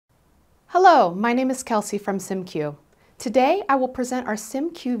Hello, my name is Kelsey from Simq. Today I will present our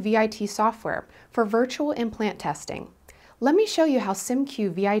Simq VIT software for virtual implant testing. Let me show you how Simq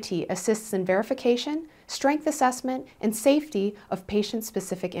VIT assists in verification, strength assessment, and safety of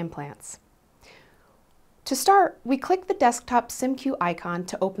patient-specific implants. To start, we click the desktop Simq icon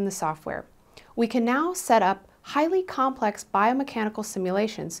to open the software. We can now set up highly complex biomechanical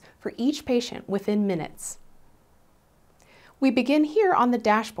simulations for each patient within minutes. We begin here on the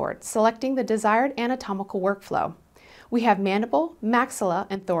dashboard, selecting the desired anatomical workflow. We have mandible, maxilla,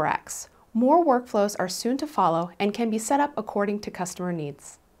 and thorax. More workflows are soon to follow and can be set up according to customer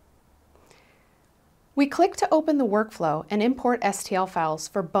needs. We click to open the workflow and import STL files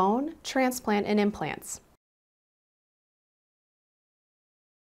for bone, transplant, and implants.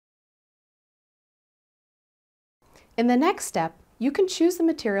 In the next step, you can choose the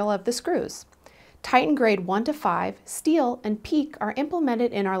material of the screws. Titan grade 1 to 5, steel, and PEEK are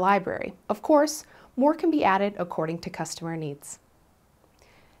implemented in our library. Of course, more can be added according to customer needs.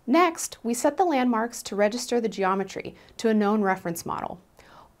 Next, we set the landmarks to register the geometry to a known reference model.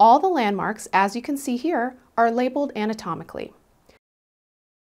 All the landmarks, as you can see here, are labeled anatomically.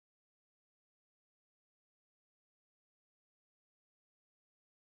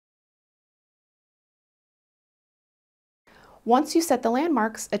 Once you set the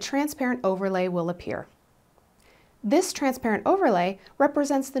landmarks, a transparent overlay will appear. This transparent overlay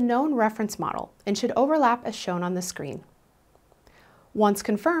represents the known reference model and should overlap as shown on the screen. Once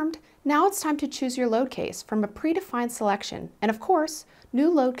confirmed, now it's time to choose your load case from a predefined selection, and of course, new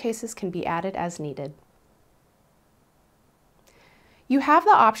load cases can be added as needed. You have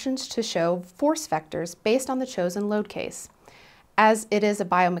the options to show force vectors based on the chosen load case. As it is a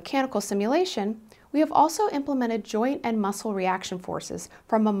biomechanical simulation, we have also implemented joint and muscle reaction forces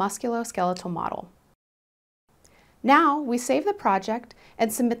from a musculoskeletal model. Now we save the project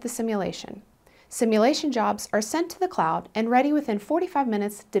and submit the simulation. Simulation jobs are sent to the cloud and ready within 45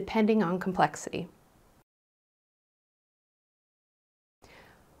 minutes depending on complexity.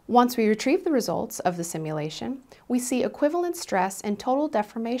 Once we retrieve the results of the simulation, we see equivalent stress and total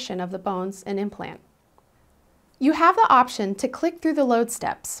deformation of the bones and implant. You have the option to click through the load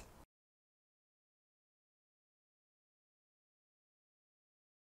steps.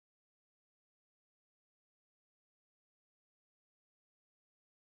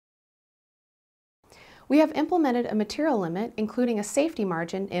 We have implemented a material limit, including a safety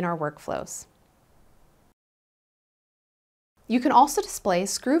margin, in our workflows. You can also display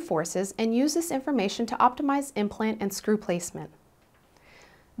screw forces and use this information to optimize implant and screw placement.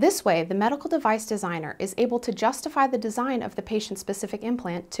 This way, the medical device designer is able to justify the design of the patient-specific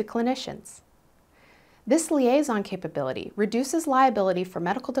implant to clinicians. This liaison capability reduces liability for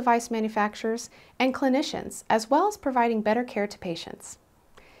medical device manufacturers and clinicians, as well as providing better care to patients.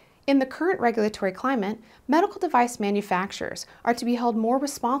 In the current regulatory climate, medical device manufacturers are to be held more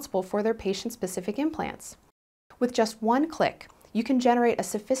responsible for their patient-specific implants. With just one click, you can generate a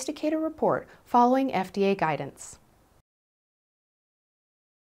sophisticated report following FDA guidance.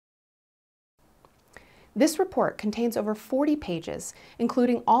 This report contains over 40 pages,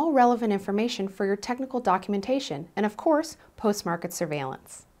 including all relevant information for your technical documentation and, of course, post-market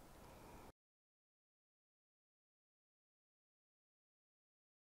surveillance.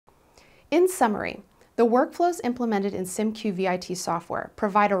 In summary, the workflows implemented in Simq VIT software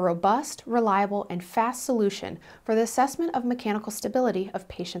provide a robust, reliable, and fast solution for the assessment of mechanical stability of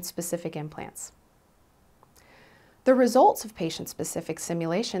patient-specific implants. The results of patient-specific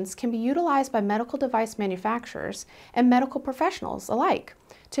simulations can be utilized by medical device manufacturers and medical professionals alike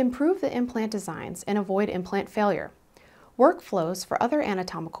to improve the implant designs and avoid implant failure. Workflows for other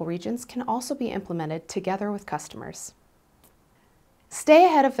anatomical regions can also be implemented together with customers. Stay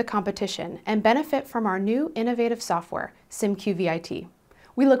ahead of the competition and benefit from our new innovative software, Simq VIT.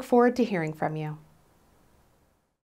 We look forward to hearing from you.